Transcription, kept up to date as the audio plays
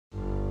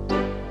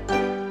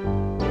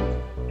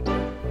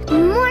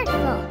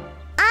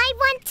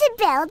to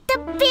build the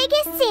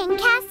biggest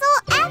sandcastle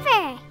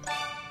ever.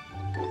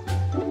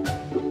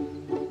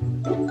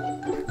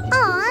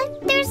 Aw,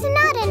 there's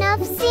not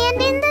enough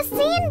sand in the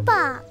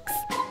sandbox.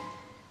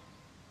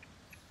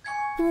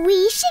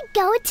 We should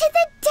go to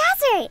the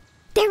desert.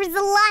 There's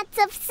lots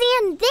of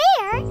sand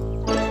there.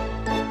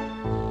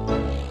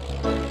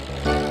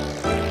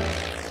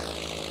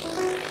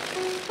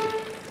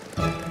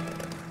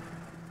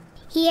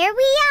 Here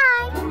we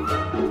are.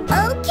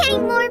 Okay,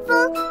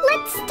 Morphle,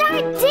 let's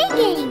start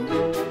digging.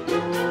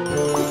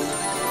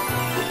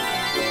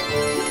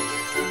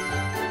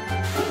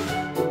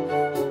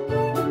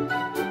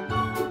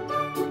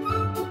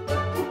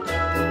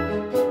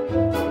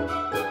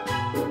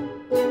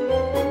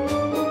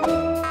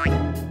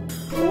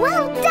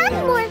 Well done,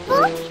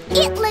 Morphle.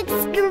 It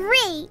looks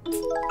great.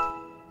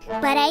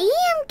 But I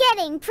am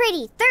getting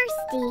pretty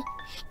thirsty.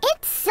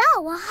 It's so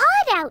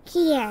hot out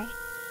here.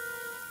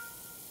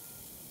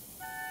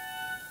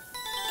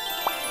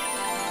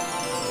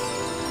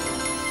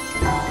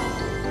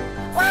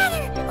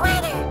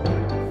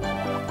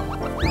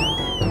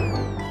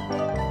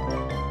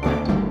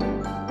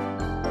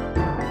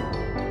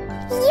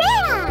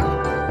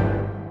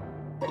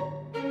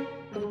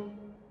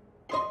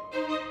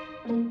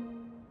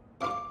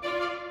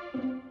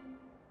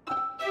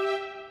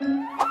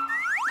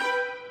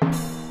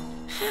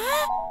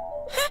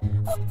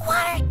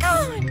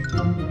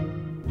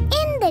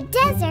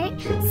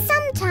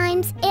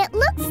 Sometimes it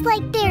looks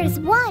like there's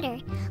water,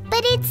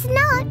 but it's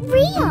not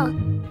real.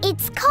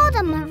 It's called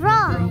a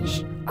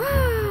mirage.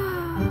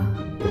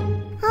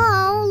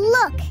 Oh,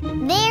 look,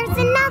 there's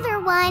another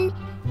one.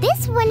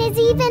 This one is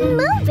even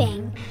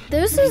moving.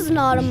 This is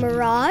not a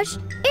mirage.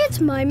 It's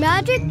my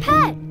magic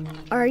pet.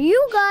 Are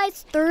you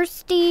guys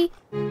thirsty?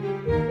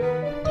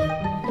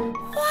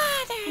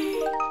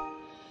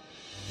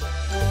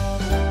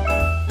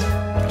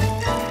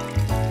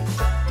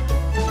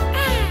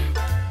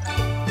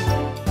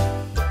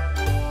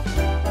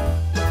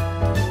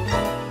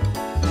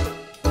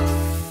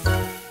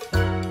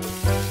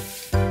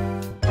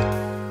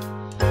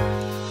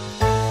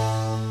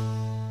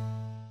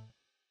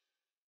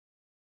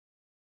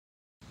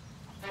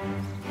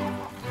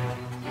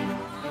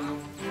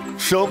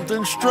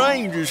 Something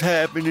strange is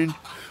happening.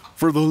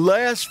 For the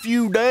last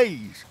few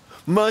days,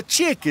 my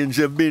chickens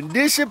have been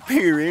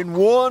disappearing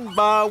one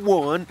by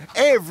one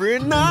every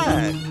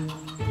night.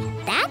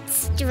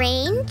 That's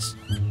strange.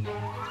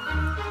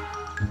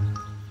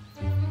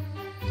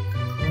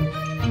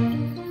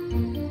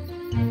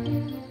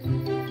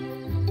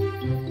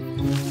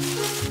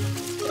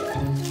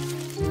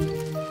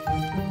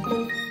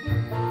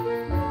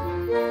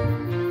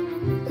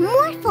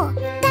 Morphle,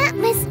 that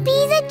must be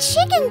the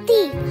chicken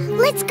thief.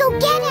 Let's go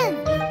get him.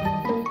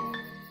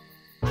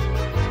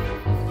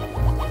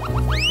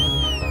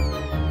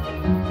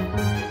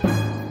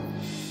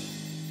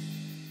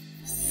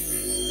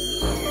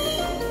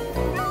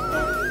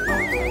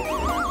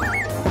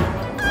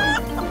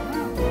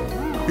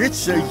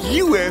 It's a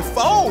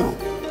UFO.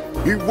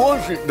 It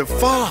wasn't the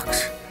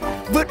fox,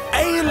 but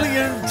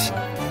aliens.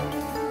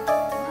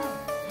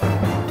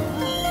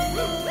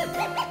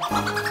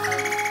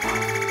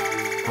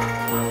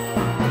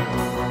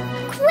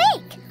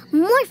 Quick!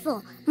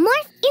 Morphle,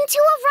 morph into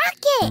a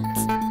rocket!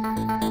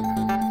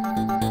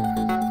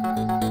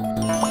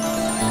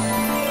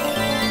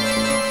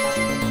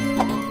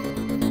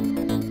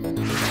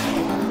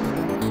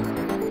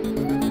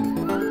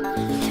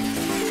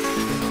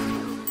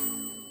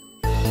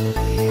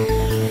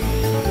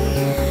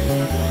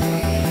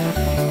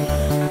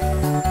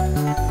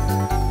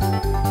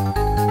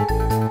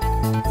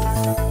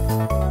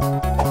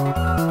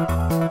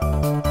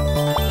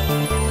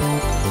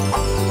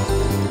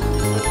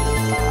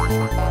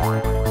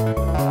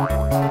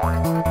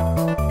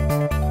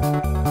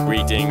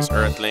 Greetings,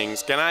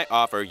 Earthlings. Can I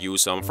offer you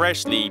some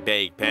freshly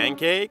baked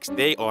pancakes?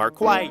 They are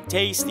quite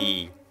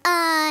tasty.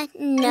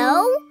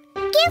 No.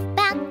 Give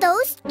back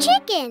those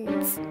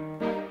chickens.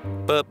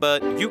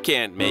 But you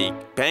can't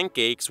make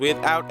pancakes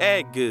without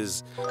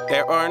eggs.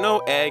 There are no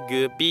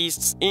egg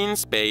beasts in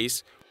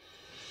space.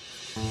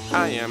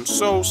 I am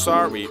so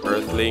sorry,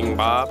 Earthling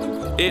Bob.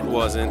 It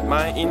wasn't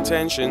my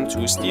intention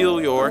to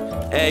steal your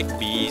egg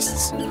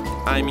beasts.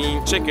 I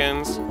mean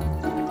chickens.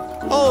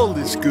 All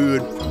is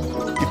good.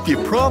 If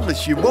you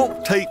promise you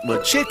won't take my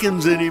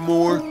chickens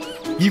anymore,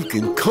 you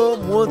can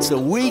come once a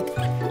week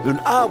and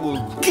I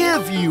will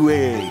give you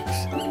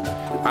eggs.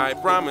 I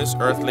promise,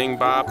 Earthling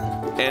Bob,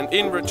 and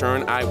in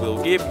return I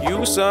will give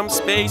you some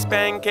space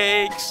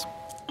pancakes.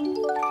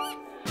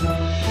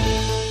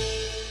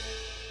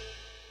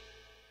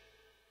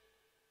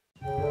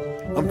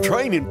 I'm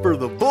training for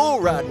the bull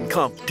riding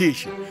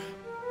competition,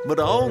 but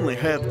I only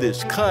have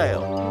this cow.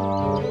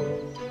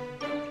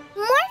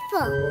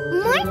 Morphle,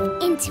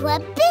 morph into a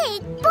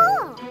big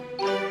bull.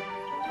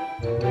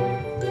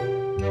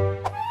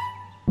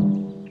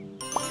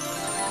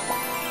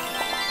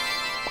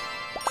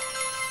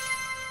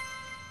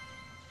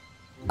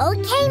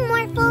 Okay,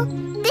 Morphle,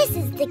 this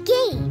is the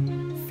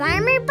game.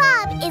 Farmer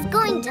Bob is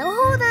going to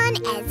hold on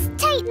as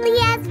tightly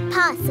as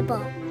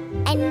possible.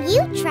 And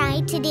you try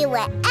to do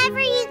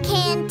whatever you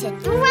can to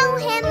throw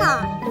him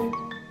off.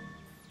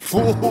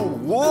 Whoa,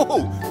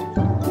 whoa!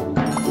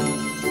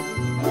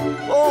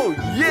 Oh,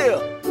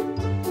 yeah!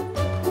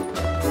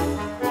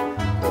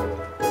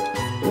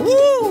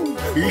 Woo!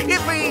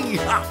 Yippee!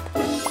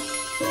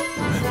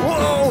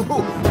 Whoa!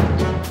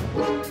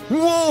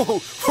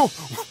 Whoa!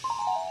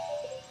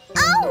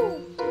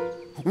 Oh!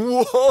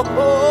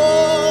 Whoa!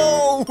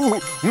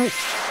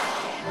 Morphle!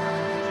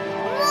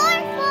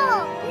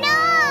 No!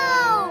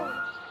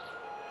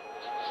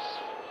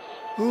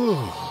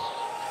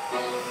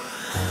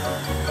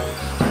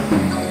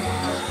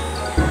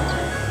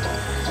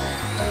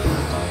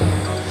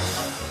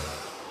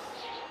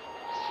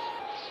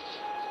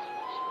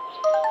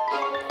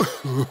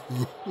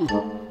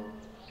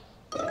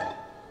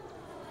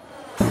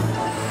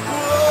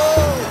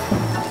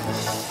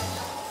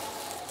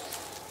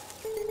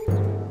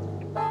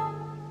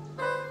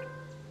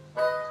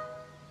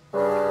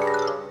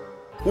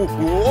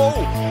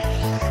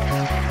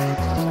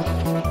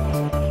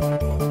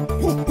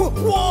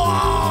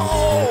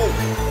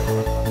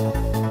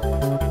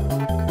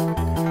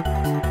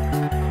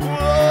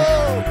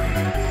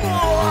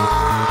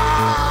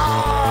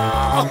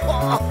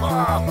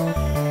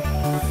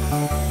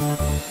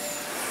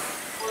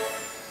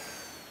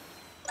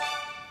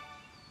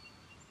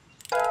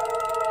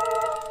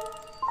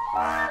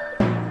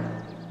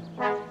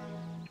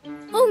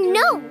 Oh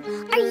no!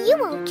 Are you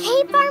okay,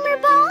 Farmer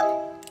Bob?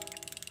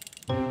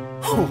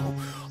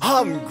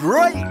 I'm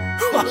great!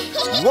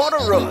 What a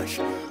rush!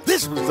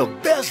 This was the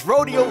best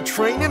rodeo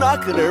training I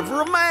could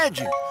ever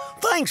imagine.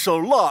 Thanks a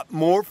lot,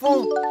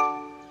 Morphle.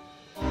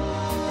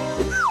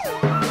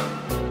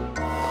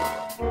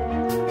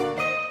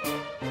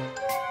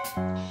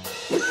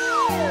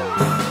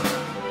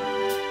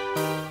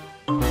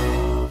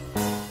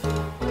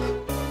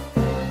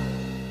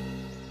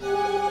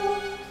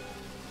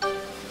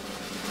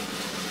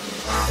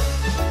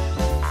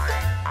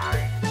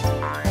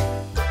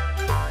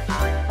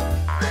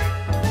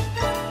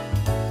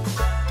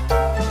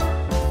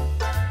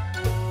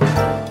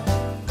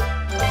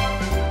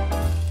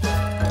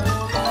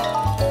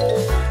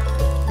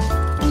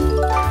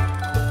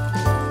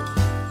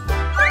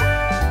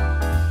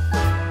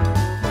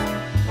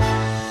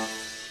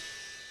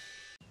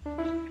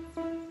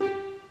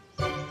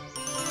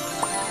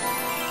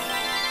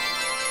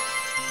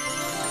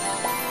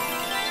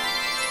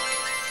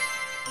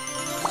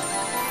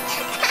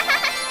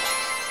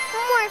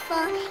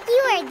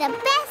 You are the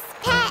best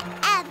pet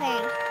ever.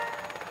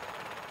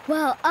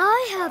 Well,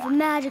 I have a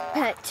magic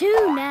pet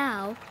too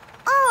now.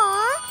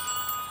 Aw,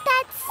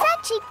 that's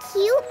such a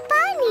cute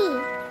bunny.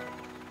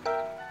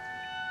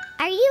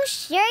 Are you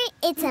sure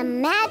it's a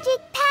magic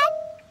pet?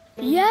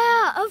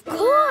 Yeah, of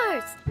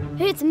course.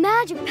 Its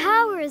magic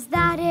power is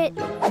that it...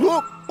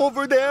 Look,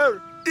 over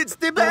there. It's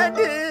the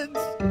bandits.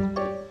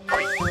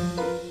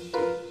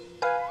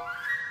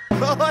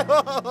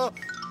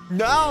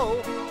 Now,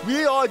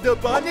 we are the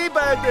bunny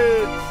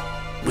bandits.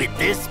 With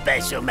this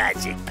special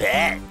magic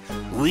pet,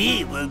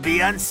 we will be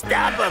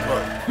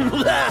unstoppable.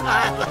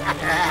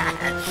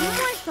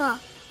 Morphle,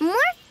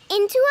 morph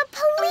into a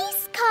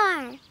police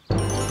car.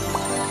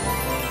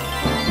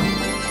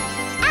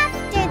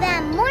 After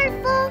them,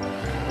 Morphle.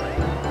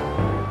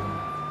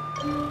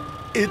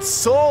 It's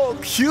so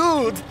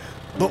cute.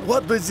 But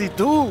what does it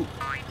do?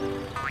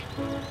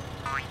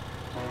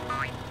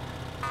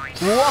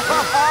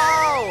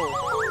 Wow!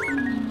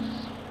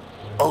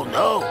 Oh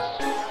no!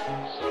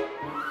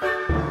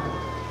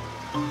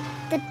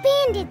 The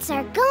bandits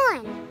are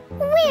gone.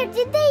 Where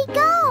did they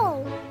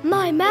go?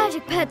 My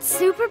magic pet's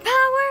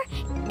superpower?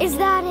 Is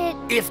that it?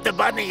 If the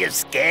bunny is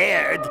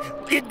scared,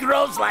 it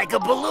grows like a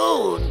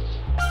balloon.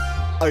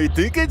 I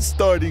think it's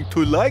starting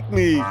to like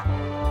me.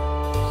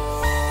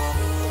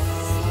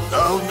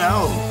 Oh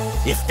no!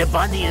 If the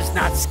bunny is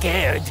not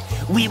scared,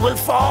 we will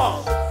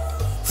fall.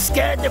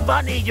 Scare the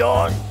bunny,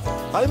 Yorn.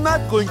 I'm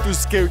not going to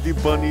scare the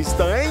bunny,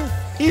 Stein.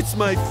 It's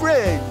my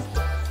friend.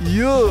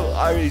 You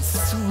are a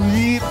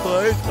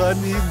sweetheart,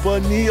 honey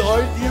bunny,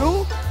 aren't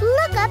you?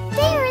 Look up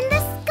there in the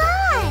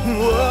sky.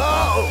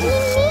 Wow! We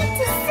need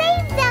to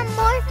save them,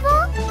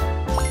 Morphle.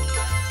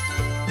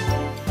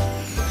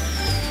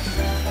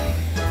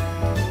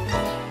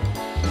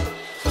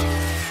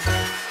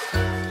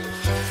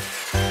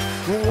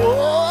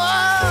 Whoa!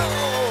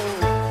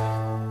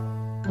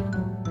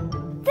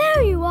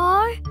 There you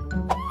are.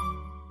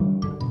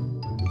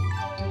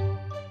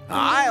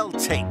 I'll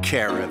take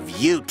care of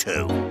you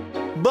two.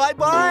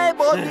 Bye-bye,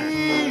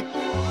 bunny!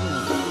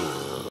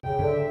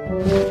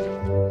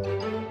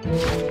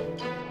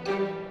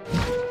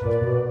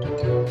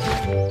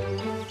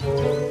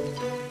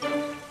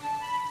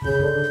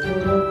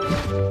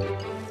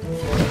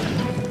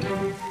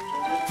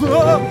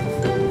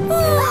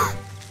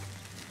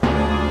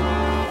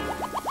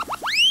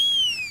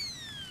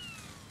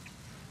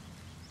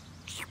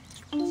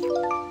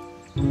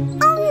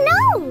 Oh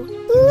no!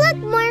 Look,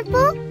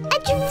 Morphle! A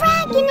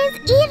dragon is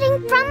eating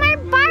from our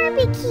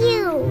barbecue.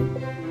 you!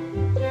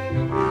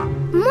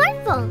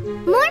 Morphle,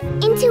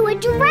 morph into a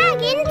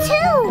dragon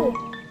too!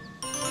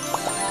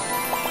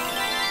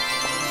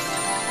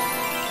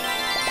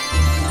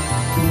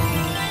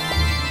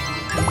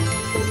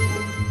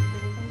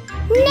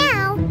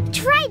 Now,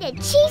 try to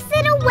chase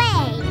it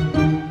away!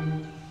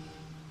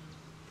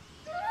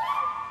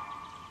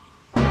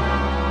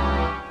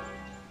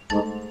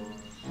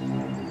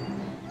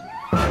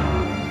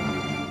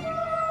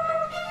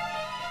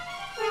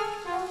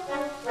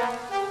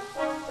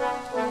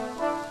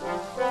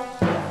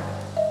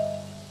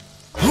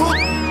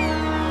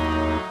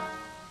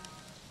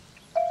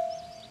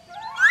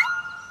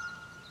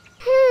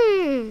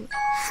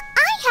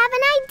 I have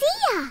an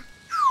idea!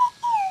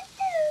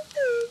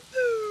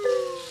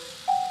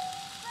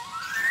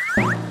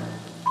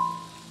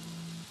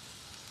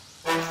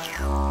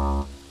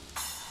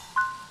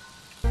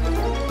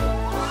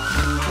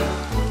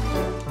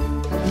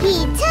 He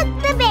took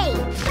the bait.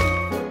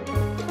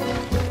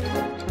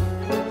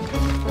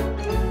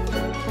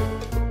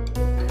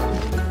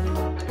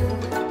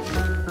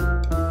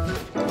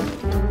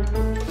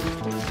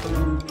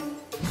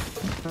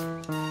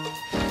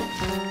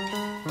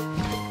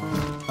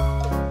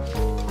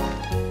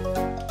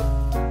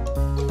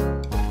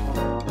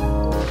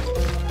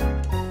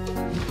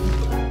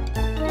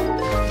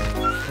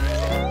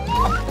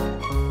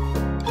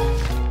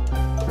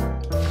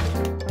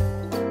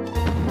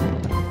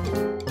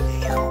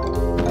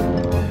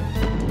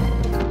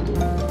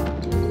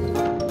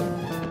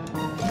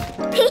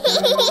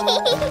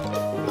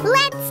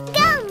 Let's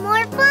go,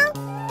 Morphle!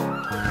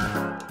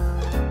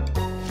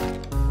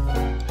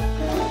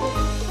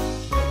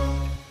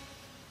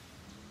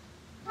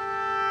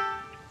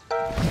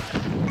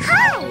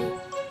 Hi!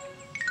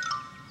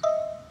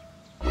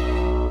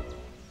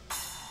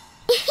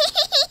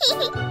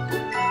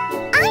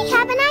 I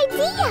have an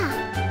idea!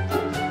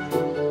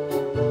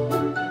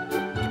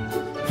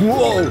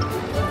 Whoa!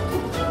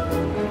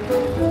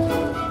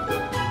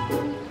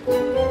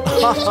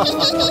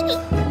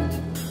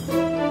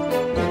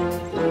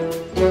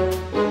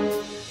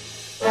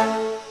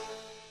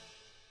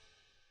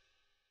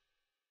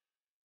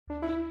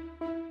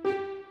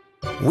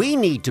 We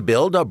need to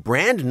build a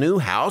brand new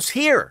house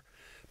here.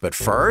 But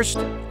first,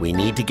 we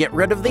need to get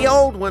rid of the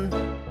old one.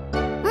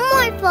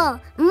 Morphle,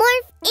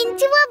 morph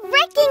into a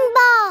wrecking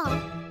ball!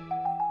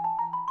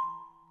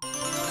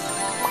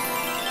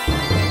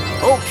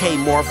 Okay,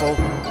 Morphle,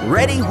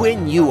 ready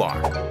when you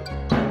are.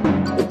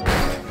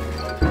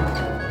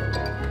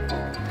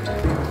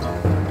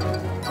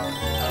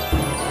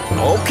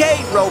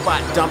 Okay,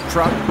 robot dump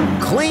truck,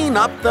 clean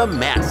up the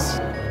mess.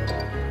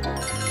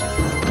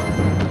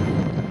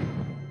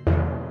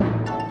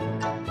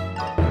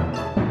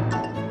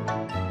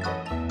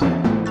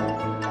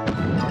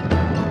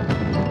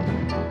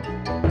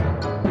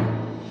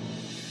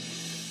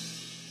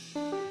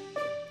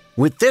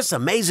 With this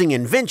amazing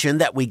invention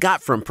that we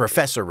got from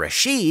Professor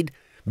Rashid,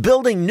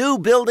 building new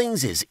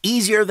buildings is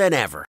easier than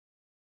ever.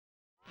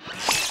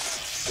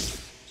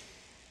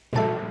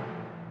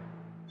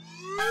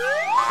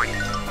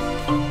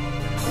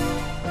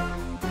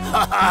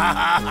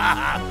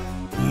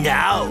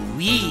 Now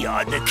we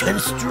are the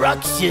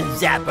construction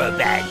zapper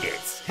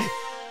bandits.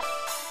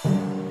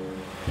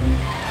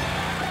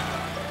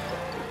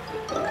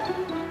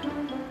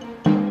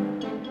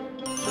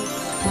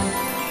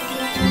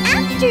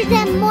 After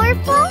them,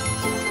 Morphle!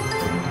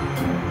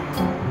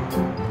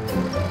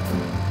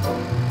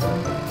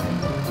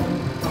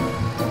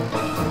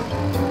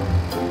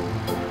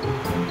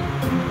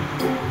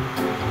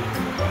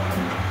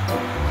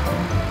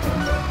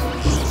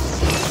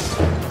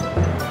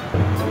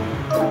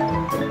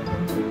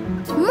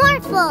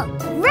 Morphle,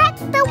 wreck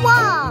the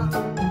wall!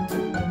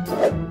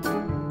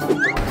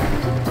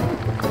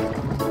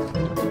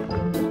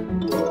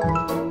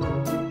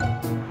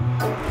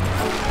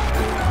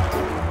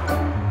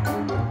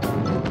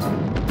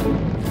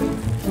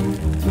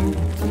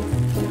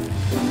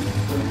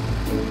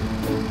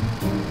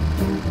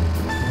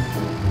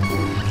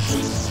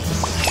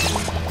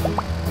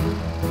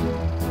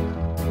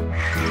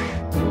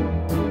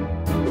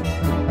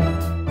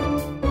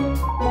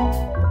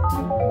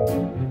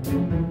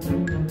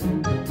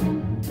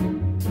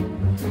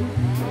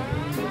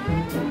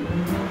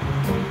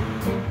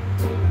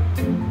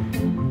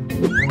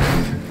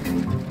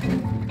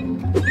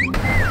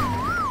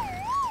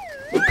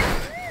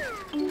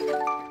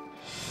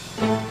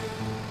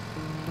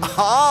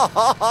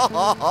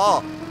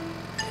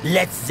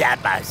 Let's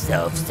zap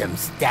ourselves some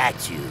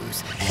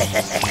statues.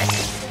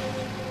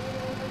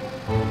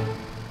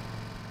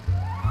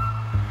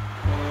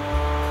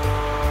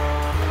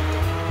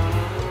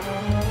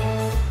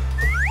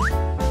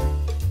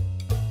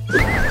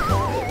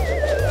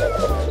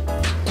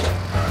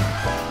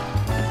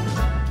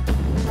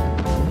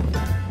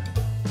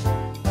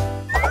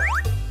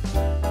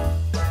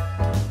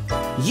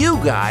 You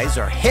guys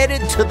are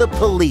headed to the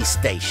police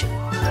station.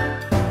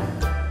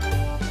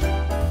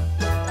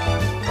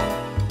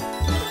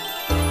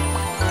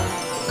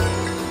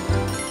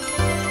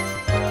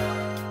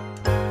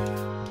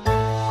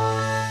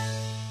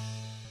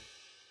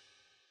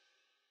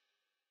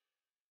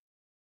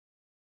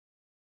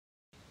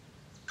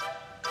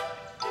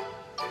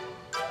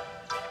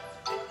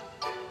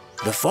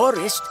 The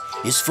forest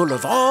is full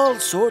of all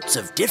sorts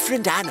of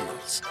different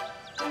animals.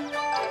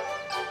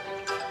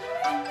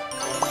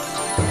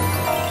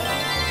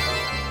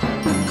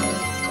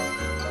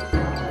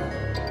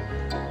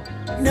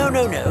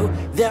 No.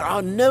 There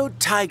are no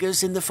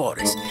tigers in the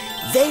forest.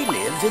 They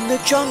live in the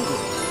jungle.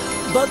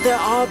 But there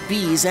are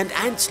bees and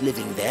ants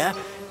living there,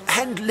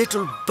 and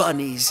little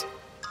bunnies.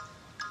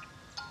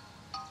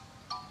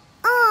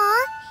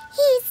 Aw,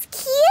 he's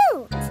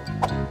cute.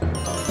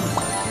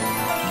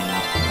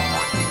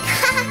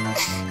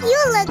 You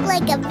look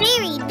like a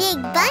very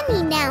big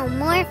bunny now,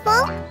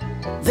 Morphle.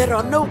 There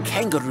are no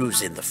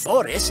kangaroos in the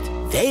forest.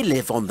 They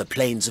live on the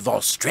plains of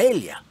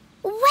Australia.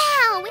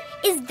 Wow,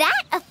 is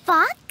that a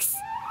fox?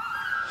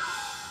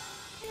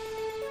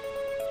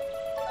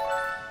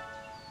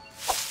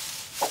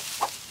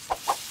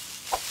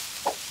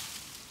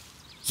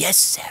 Yes,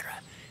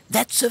 Sarah.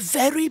 That's a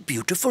very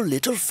beautiful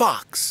little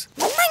fox.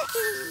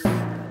 Monkey!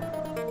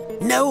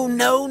 No.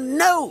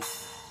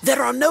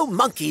 There are no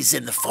monkeys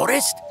in the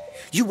forest.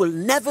 You will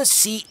never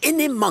see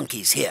any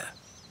monkeys here.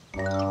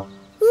 Look!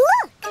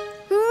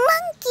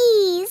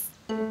 Monkeys!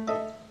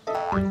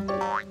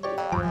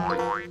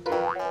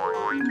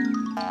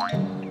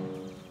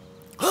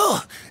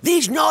 Oh,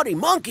 these naughty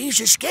monkeys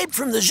escaped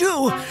from the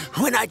zoo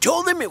when I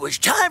told them it was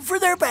time for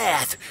their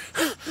bath.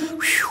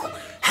 Whew.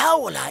 How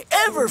will I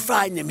ever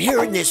find them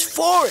here in this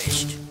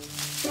forest?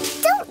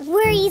 Don't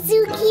worry,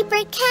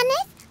 Zookeeper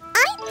Kenneth.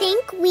 I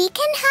think we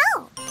can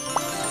help.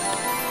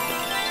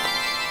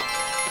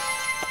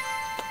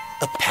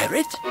 A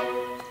parrot?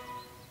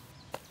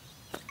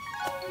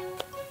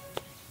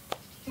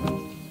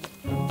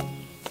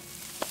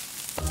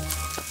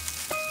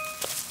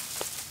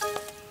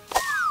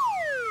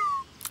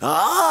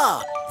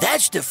 Ah,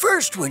 that's the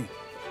first one.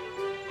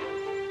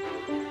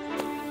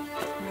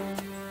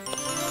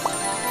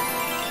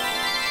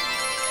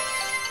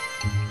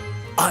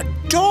 A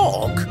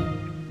dog?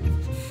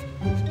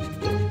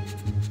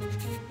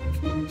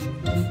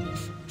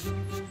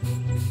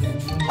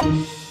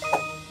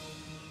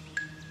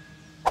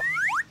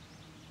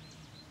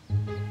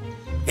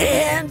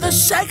 And the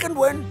second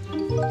one.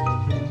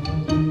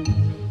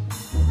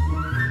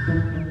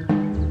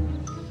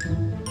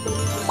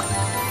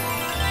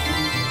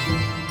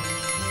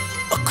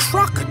 A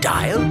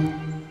crocodile?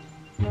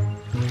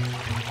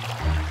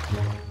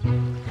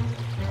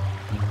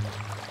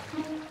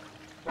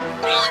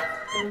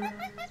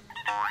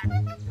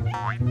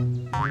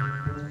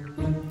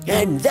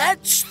 And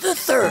that's the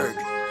third.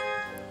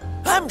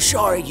 I'm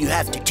sorry you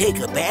have to take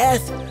a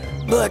bath,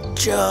 but,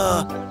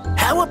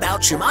 how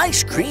about some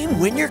ice cream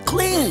when you're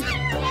clean?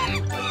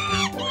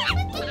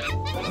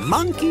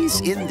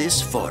 Monkeys in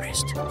this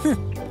forest.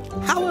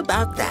 How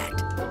about that?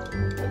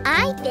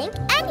 I think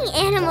any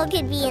animal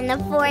could be in the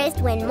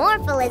forest when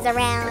Morphle is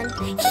around.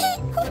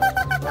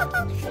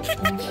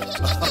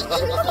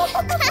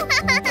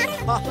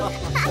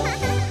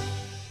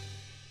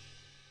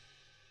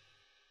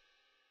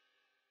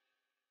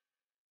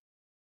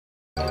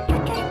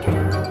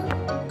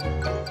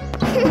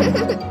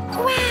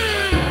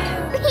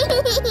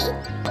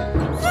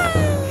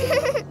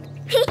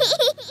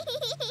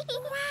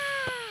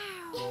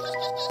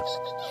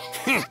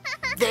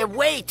 They're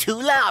way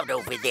too loud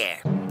over there.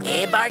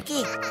 Eh,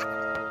 Barky?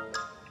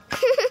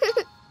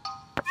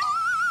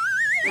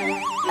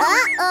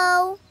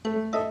 Uh-oh.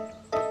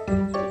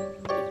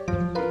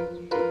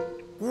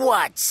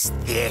 What's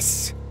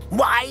this?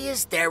 Why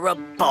is there a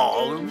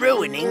ball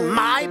ruining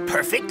my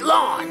perfect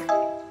lawn?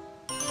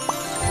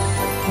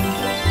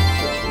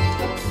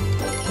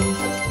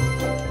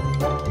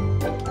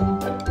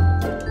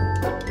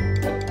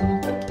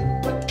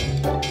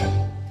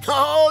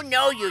 Oh,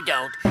 no, you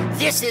don't.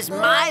 This is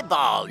my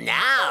ball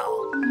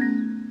now.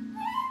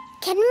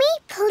 Can we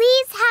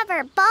please have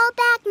our ball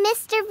back,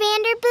 Mr.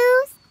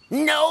 Vanderboos?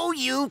 No,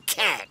 you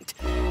can't.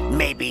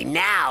 Maybe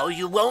now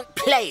you won't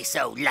play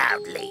so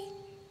loudly.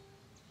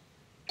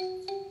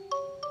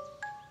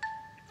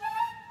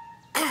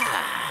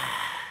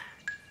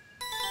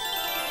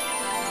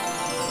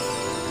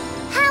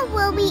 How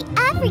will we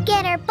ever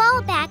get our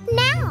ball back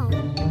now?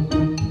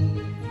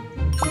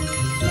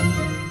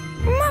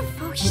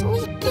 Morphle,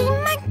 sneaky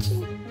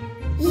monkey.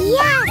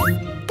 Yes,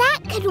 that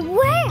could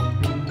work.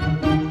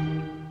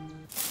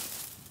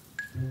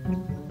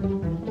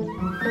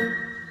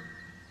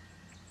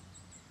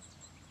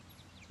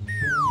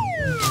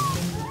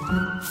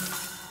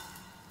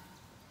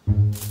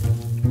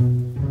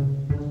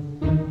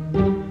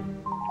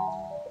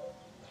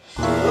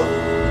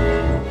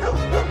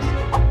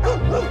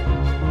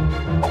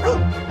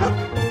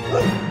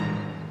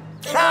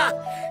 Ha!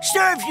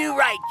 Serves you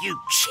right, you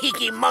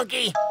cheeky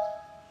monkey.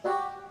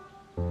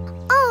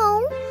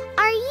 Oh,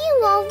 are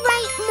you all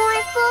right,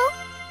 Morphle?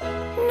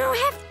 No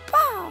have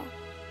ball.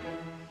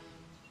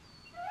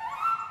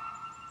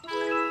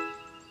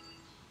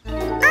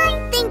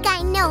 I think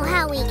I know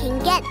how we can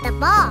get the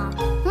ball.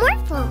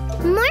 Morphle,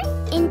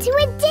 morph into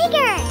a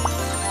digger.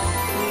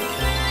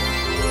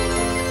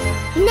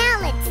 Now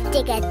let's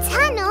dig a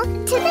tunnel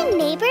to the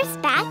neighbor's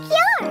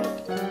backyard.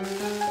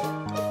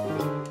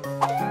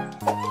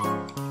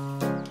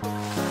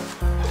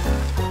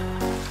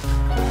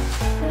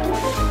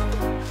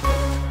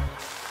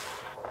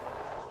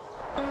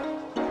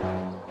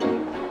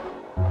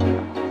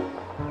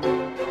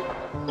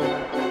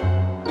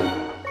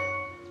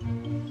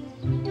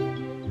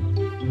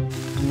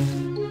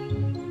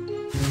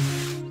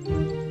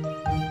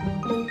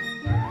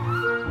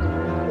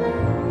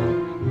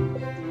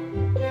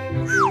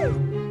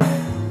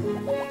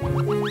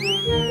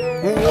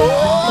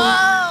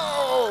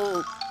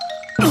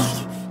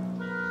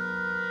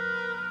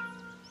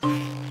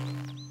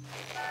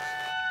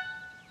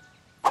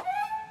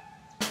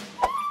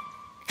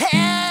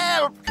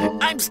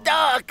 I'm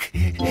stuck!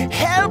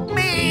 Help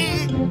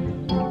me!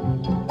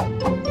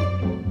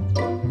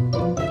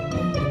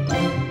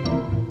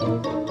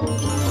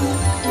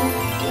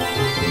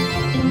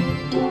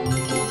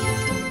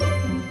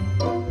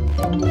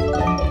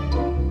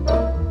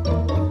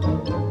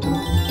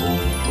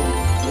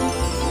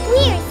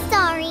 We're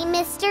sorry,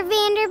 Mr.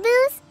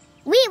 Vanderboos.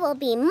 We will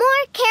be more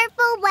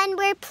careful when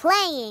we're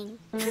playing.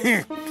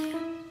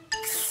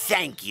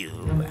 Thank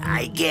you,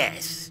 I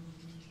guess.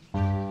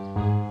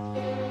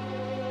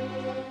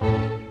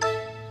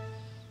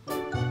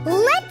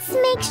 Let's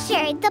make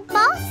sure the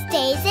ball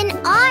stays in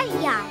our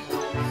yard.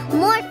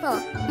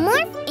 Morphle,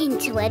 morph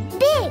into a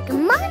big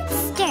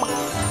monster.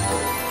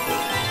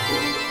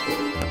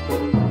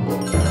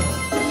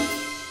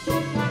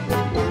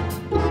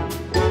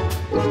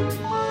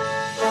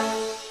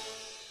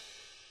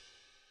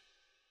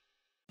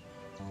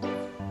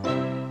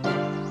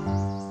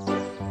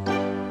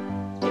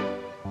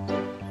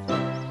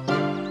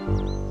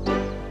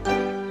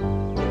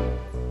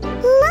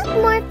 Look,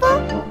 Morphle,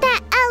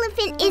 that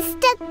elephant is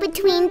stuck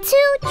between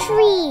two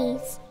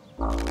trees.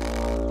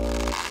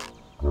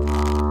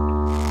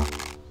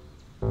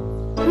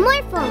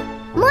 Morphle,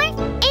 morph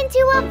into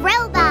a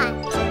robot.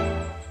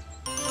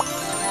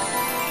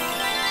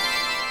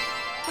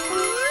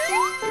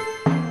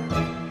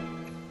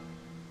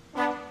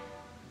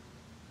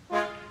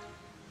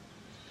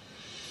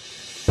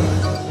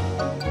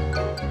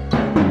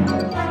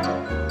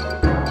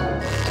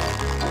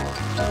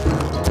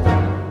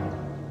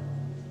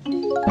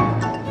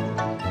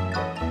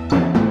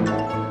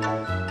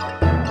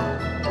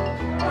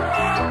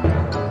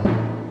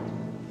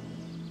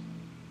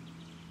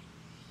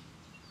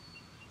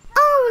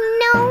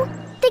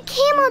 The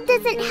camel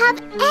doesn't have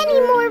any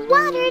more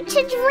water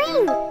to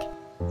drink.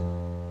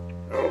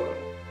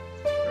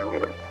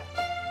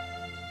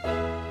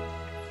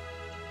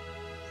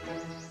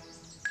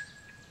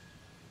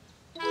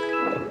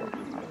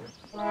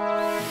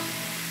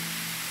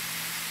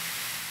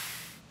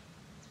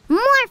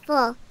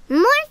 Morphle,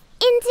 morph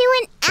into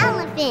an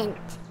elephant.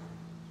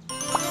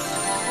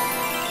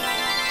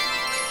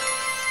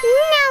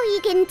 Now you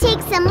can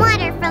take some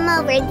water from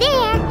over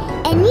there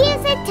and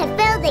use it to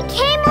fill the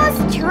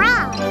camel's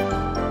trough.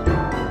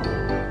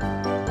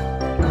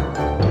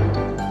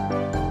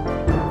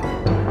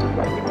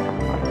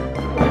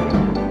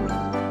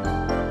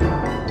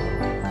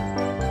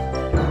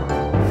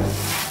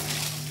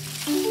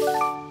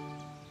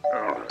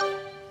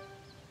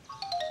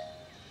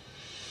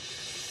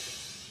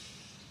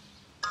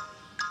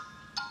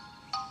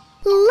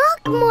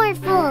 Look,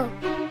 Morphle!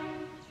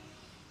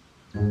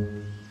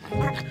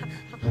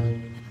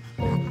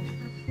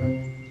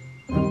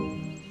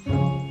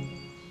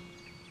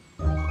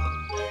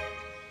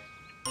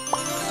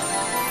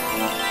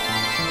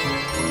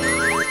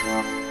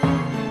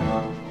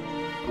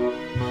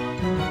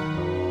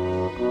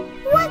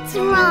 What's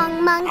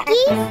wrong,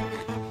 monkeys?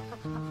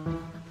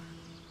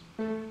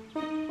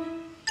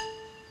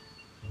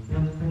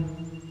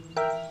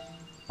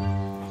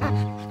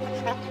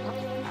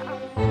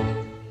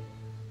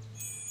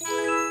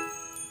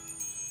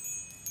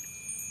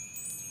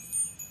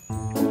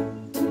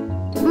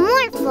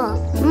 Morphle,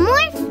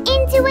 morph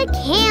into a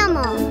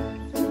camel.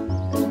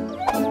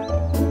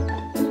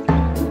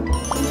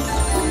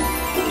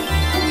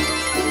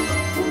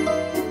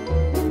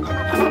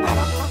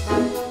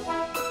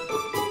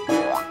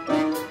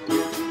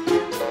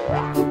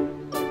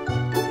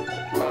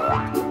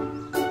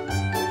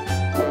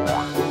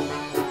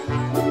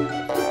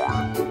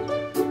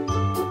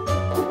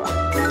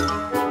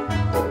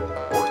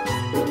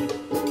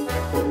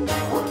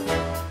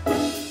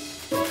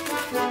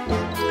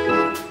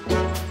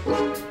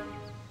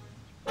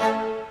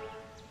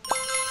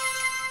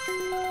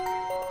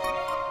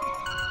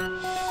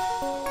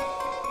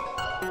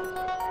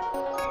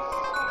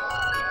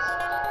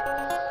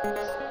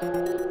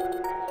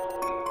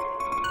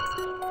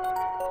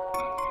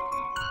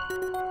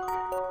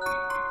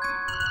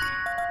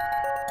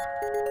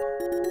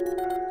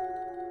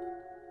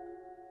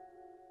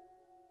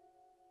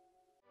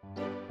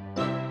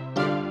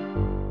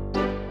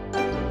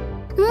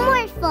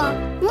 Morphle,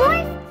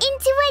 morph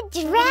into a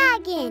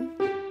dragon.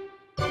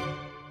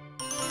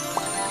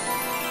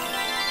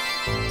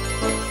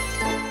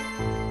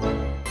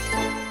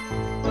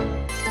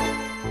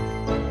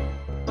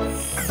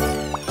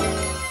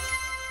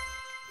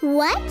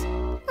 What?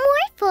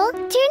 Morphle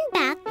turned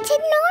back to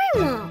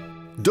normal.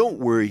 Don't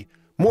worry,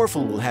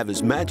 Morphle will have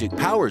his magic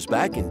powers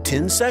back in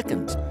 10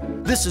 seconds.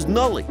 This is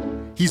Nully.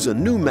 He's a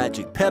new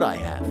magic pet I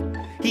have.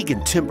 He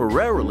can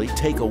temporarily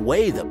take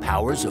away the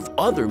powers of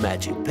other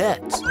magic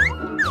pets.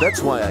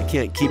 That's why I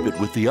can't keep it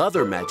with the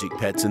other magic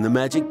pets in the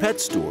Magic Pet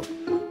store.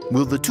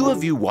 Will the two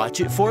of you watch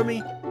it for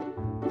me?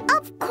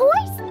 Of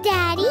course,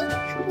 Daddy.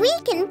 We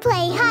can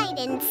play hide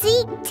and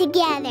seek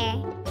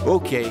together.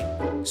 Okay,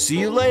 see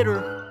you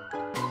later.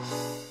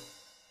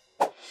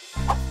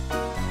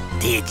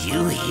 Did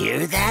you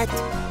hear that?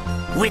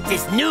 With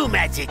this new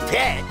magic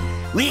pet,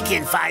 we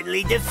can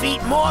finally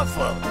defeat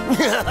Morphle.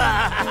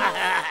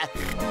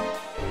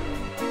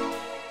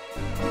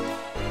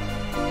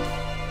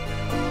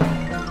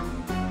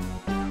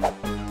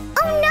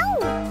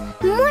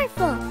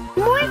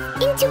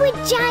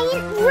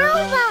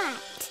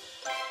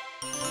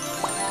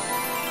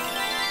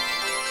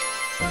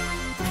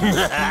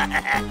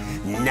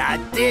 Not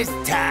this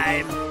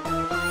time.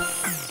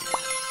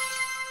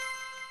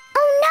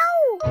 Oh no!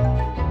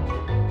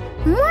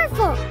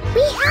 Morphle,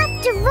 we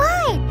have to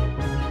run!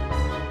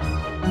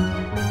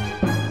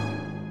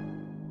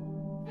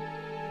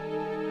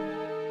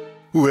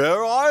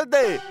 Where are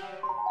they?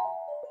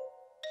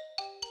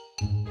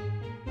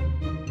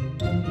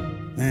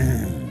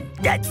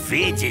 That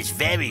fridge is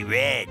very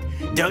red,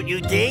 don't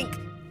you think?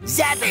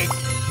 Zap it!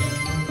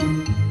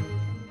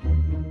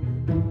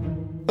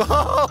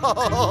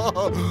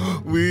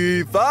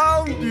 We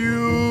found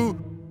you!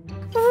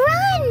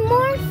 Run,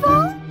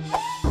 Morphle!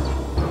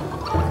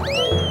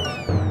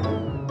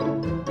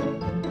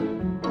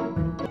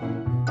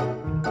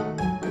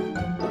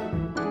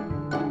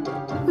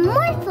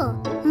 Morphle,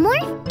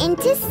 morph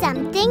into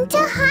something to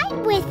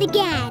hide with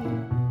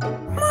again.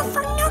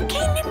 Morphle, no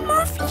can't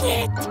morph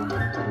yet.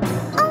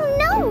 Oh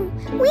no,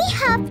 we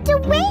have to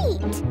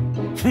wait.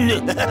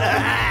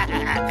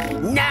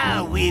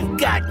 Now we've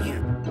got you.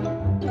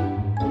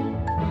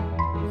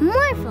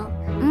 Morphle,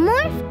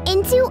 morph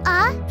into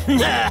a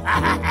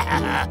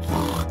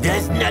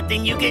There's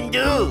nothing you can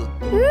do.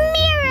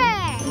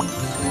 mirror.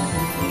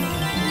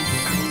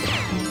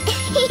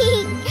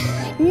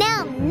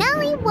 Now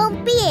Nully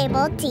won't be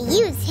able to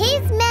use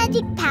his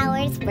magic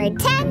powers for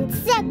 10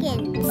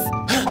 seconds.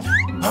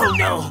 Oh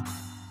no!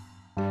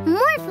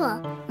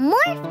 Morphle,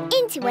 morph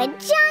into a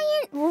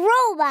giant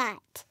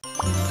robot.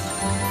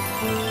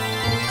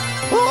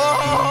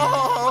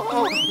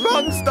 Oh,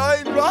 run,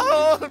 Stein,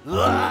 run!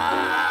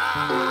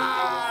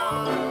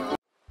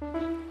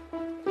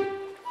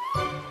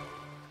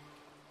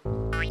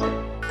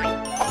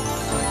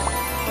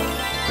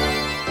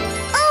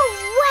 Oh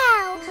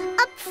wow,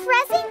 a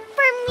present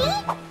for me?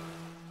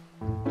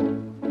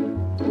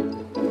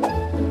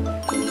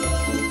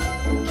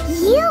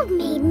 You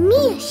made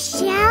me a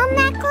shell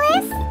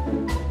necklace?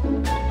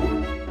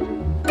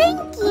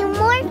 Thank you,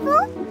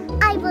 Morphle.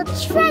 I will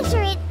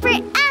treasure it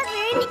forever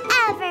and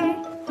ever.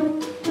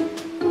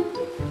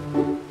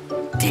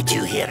 Did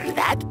you hear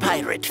that,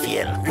 Pirate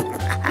Phil?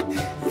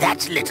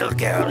 That little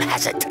girl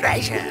has a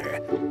treasure.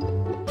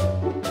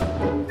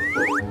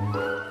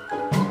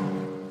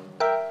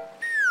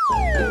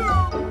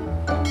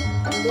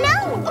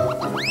 No!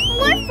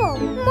 Morphle,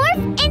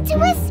 morph into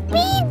a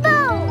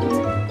speedboat!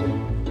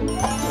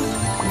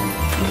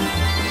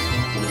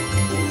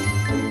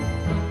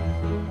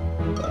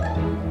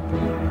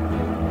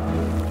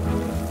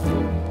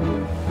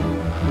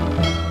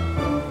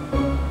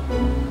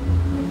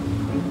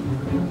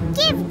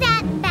 Give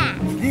that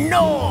back!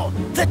 No!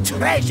 The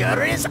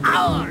treasure is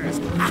ours!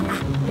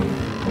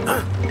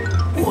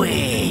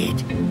 Wait,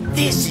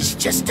 this is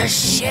just a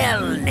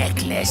shell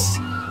necklace.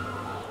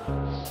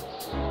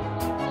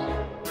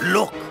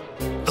 Look,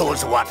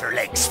 those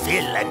water-legs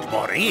Phil and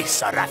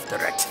Maurice are after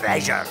a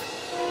treasure.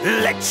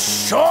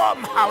 Let's show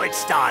them how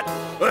it's done.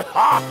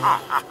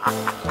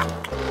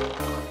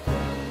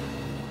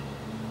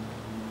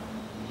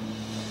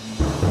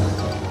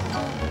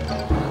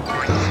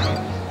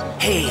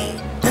 Hey,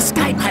 the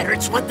Sky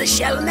Pirates want the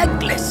shell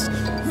necklace.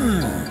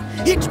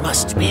 It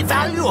must be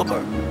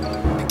valuable.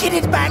 Get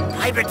it back,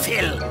 Pirate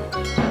Phil.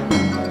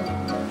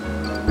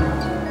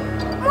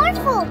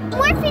 Morphle,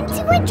 morph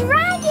into a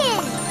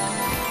dragon!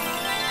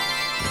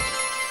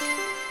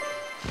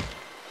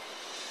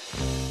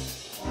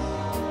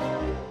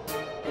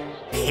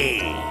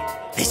 Hey,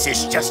 this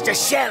is just a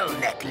shell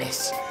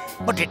necklace.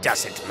 But it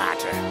doesn't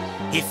matter.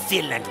 If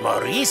Phil and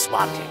Maurice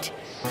want it,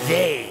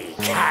 they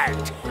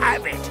can't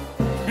have it.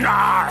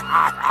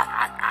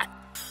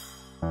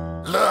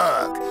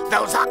 Look,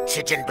 those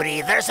oxygen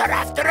breathers are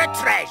after a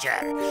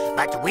treasure.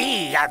 But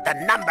we are the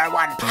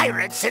 #1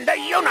 pirates in the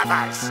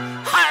universe.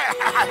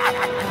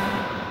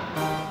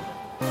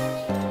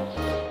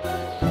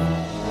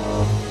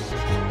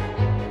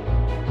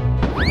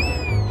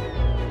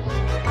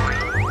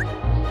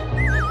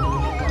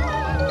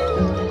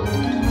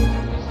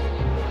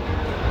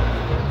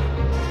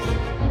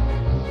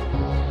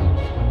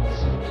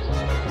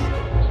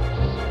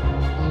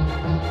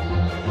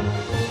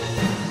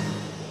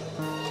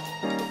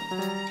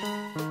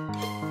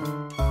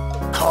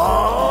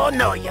 Oh,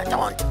 no, you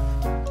don't.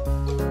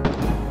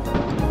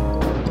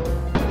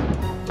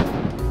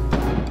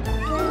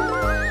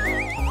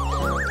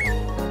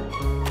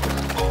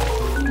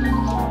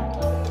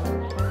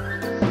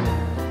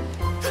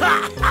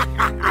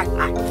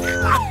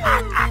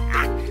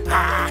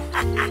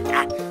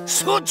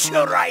 Suits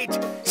you right.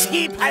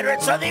 Sea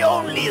pirates are the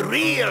only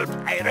real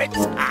pirates.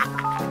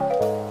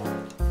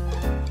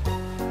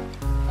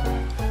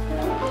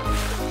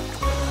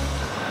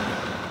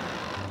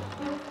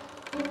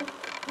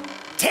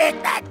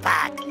 Take that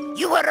back.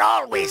 You were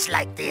always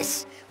like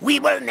this. We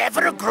will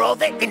never grow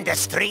the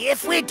industry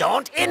if we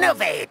don't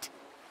innovate.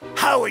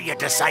 How are you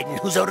deciding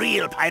who's a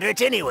real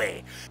pirate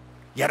anyway?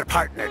 Your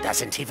partner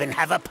doesn't even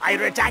have a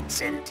pirate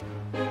accent.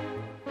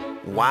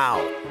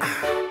 Wow,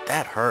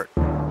 that hurt.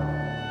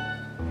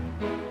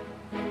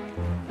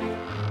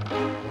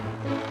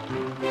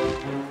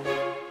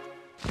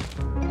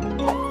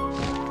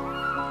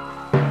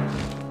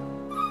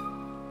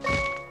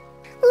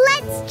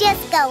 Let's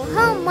just go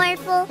home,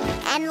 Morphle,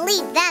 and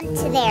leave them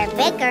to their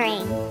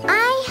bickering.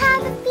 I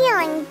have a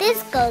feeling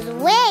this goes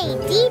way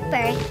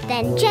deeper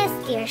than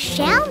just your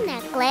shell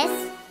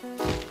necklace.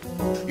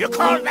 You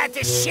call that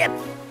a ship?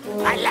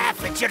 I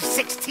laugh at your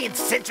 16th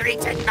century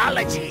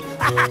technology.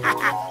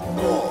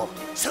 Oh,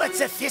 so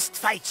it's a fist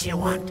fight you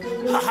want.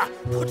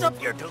 Put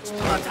up your dukes,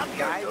 put up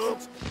your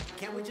dukes.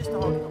 Can't we just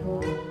all get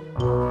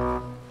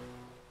along?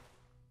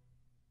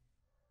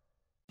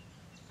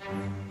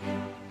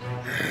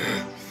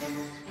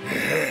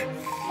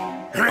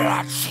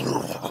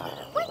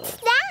 What's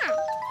that?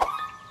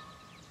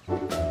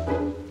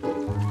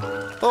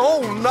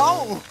 Oh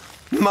no!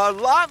 My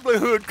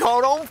livelihood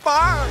caught on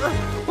fire!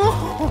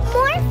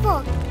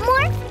 Morphle,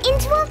 morph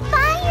into a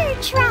fire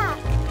truck.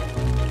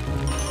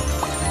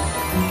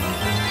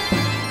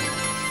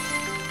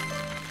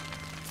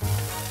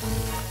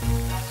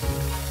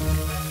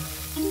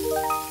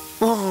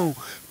 Oh,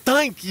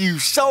 thank you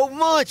so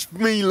much,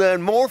 Mila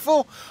and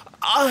Morphle.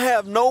 I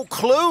have no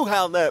clue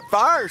how that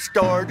fire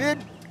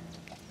started.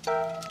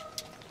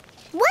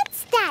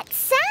 What's that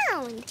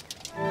sound?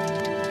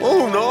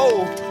 Oh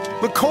no!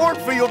 The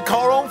cornfield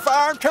caught on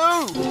fire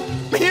too!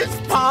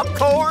 It's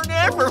popcorn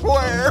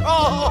everywhere!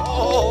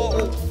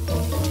 Oh!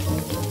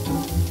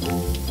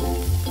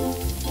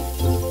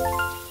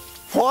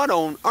 What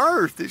on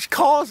earth is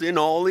causing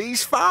all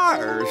these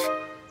fires?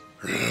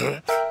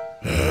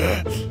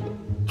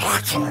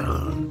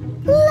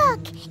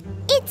 Look,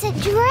 it's a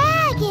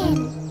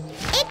dragon.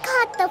 It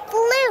caught the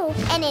flu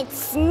and it's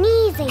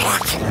sneezing.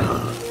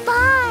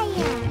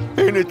 Fire!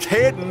 And it's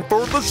heading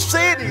for the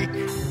city!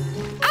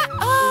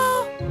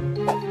 Uh-oh!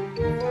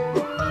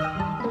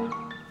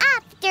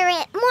 After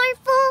it,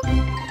 Morphle!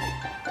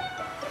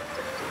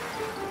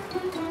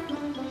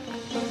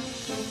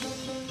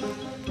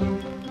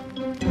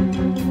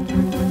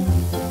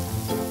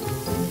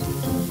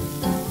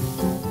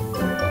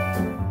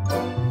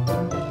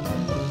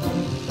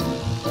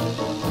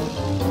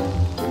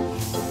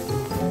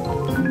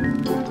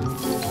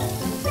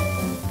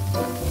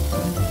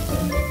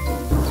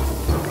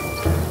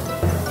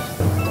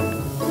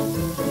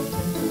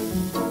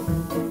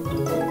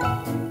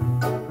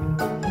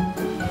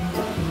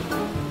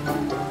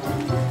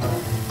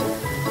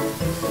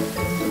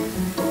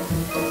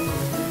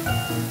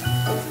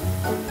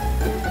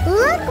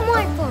 Look,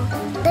 Morphle!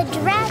 The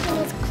dragon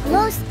is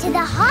close to the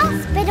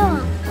hospital.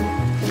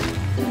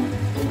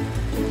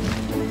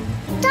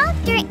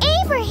 Dr.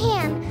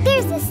 Abraham,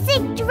 there's a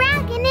sick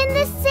dragon in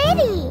the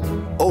city.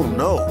 Oh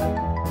no!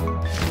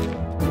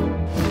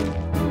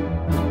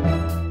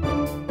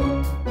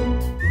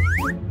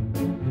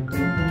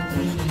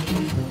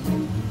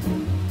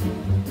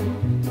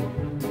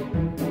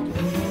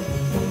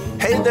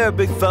 Hey there,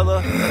 big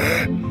fella.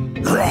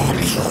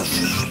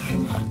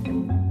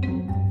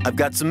 I've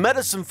got some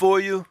medicine for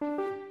you.